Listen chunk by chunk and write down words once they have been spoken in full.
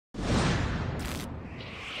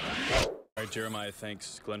Jeremiah,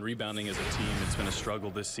 thanks. Glenn, rebounding as a team, it's been a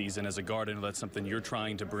struggle this season. As a guard, I know that's something you're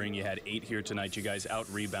trying to bring. You had 8 here tonight. You guys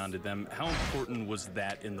out-rebounded them. How important was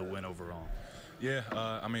that in the win overall? Yeah,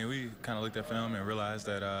 I mean, we kind of looked at film and realized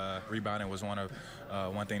that rebounding was one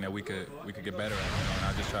thing that we could get better at. You know, and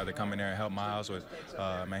I just tried to come in there and help Miles with,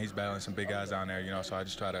 man, he's battling some big guys down there. You know, so I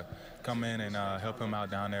just try to come in and help him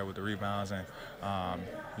out down there with the rebounds. And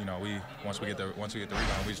you know, once we get the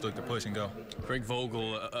rebound, we just look to push and go. Greg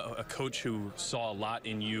Vogel, a coach who saw a lot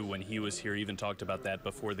in you when he was here, even talked about that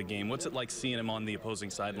before the game. What's it like seeing him on the opposing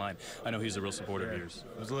sideline? I know he's a real supporter of yours.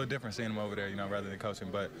 It was a little different seeing him over there, you know, rather than coaching.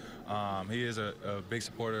 But he is a big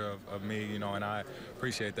supporter of me, you know, and I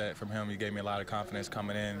appreciate that from him. He gave me a lot of confidence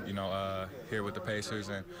coming in, you know, here with the Pacers,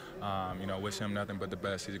 and you know, wish him nothing but the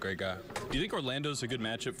best. He's a great guy. Do you think Orlando's a good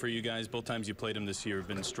matchup for you guys? Both times you played him this year have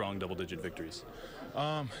been strong double-digit victories.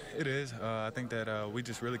 It is. I think that we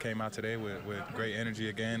just really came out today with great energy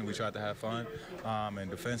again. We tried to have fun, and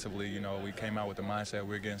defensively, you know, we came out with the mindset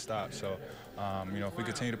we're getting stopped. So, you know, if we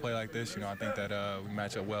continue to play like this, you know, I think that we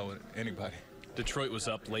match up well with anybody. Detroit was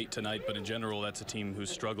up late tonight, but in general, that's a team who's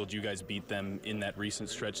struggled. You guys beat them in that recent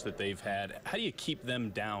stretch that they've had. How do you keep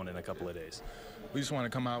them down in a couple of days? We just want to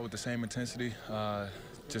come out with the same intensity,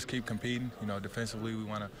 just keep competing. You know, defensively, we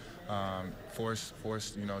want to force,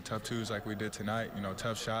 you know, tough twos like we did tonight, you know,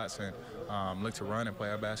 tough shots, and look to run and play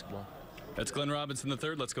our basketball. That's Glenn Robinson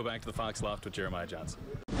III. Let's go back to the Fox Loft with Jeremiah Johnson.